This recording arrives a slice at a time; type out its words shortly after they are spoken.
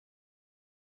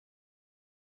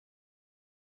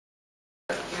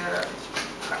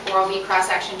Oral-B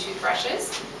cross-action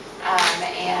toothbrushes,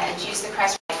 and use the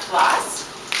Crest floss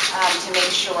to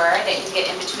make sure that you get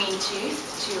in between teeth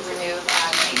to remove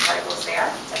any particles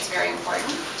there. That's very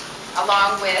important,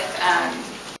 along with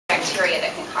bacteria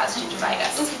that can cause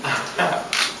gingivitis.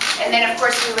 And then, of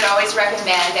course, we would always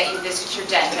recommend that you visit your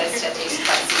dentist at least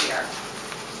twice a year.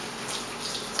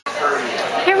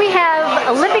 Here we have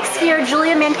Olympic skier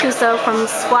Julia Mancuso from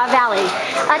Squaw Valley.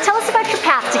 Tell us about your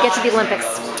path to get to the Olympics.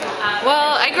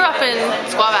 Well, I grew up in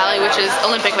Squaw Valley, which is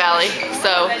Olympic Valley,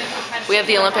 so we have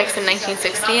the Olympics in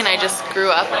 1960, and I just grew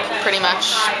up pretty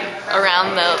much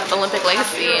around the Olympic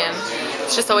legacy, and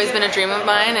it's just always been a dream of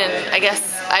mine, and I guess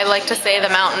I like to say the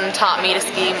mountain taught me to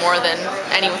ski more than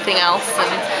anything else,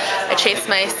 and I chased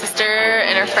my sister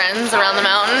and her friends around the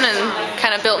mountain and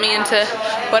kind of built me into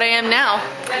what I am now.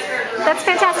 That's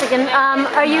fantastic. And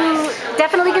are you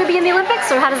definitely going to be in the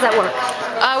Olympics, or how does that work?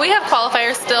 We have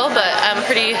qualifiers still, but I'm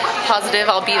pretty positive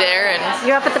I'll be there. And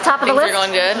you're up at the top of the list? Things are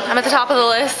going good. I'm at the top of the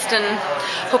list and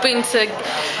hoping to,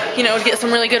 get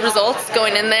some really good results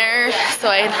going in there, so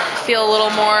I feel a little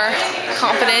more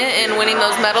confident in winning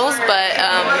those medals, but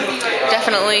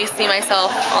definitely see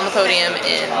myself on the podium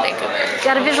in Vancouver.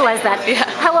 Got to visualize that. Yeah.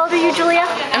 How old are you, Julia?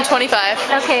 I'm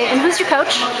 25. Okay, and who's your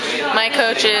coach? My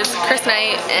coach is Chris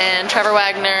Knight and Trevor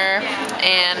Wagner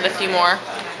and a few more.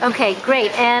 Okay,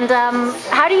 great. And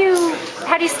how do you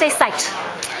stay psyched?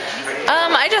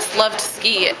 I just love to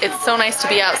ski. It's so nice to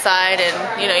be outside,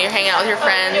 and you're hanging out with your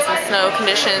friends, and snow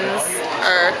conditions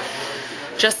are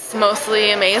just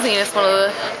mostly amazing. It's one of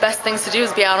the best things to do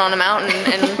is be out on a mountain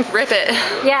and rip it.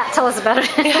 Yeah, tell us about it.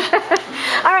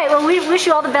 Yeah. All right, well, we wish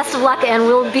you all the best of luck, and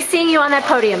we'll be seeing you on that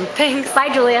podium. Thanks.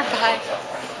 Bye, Julia. Bye.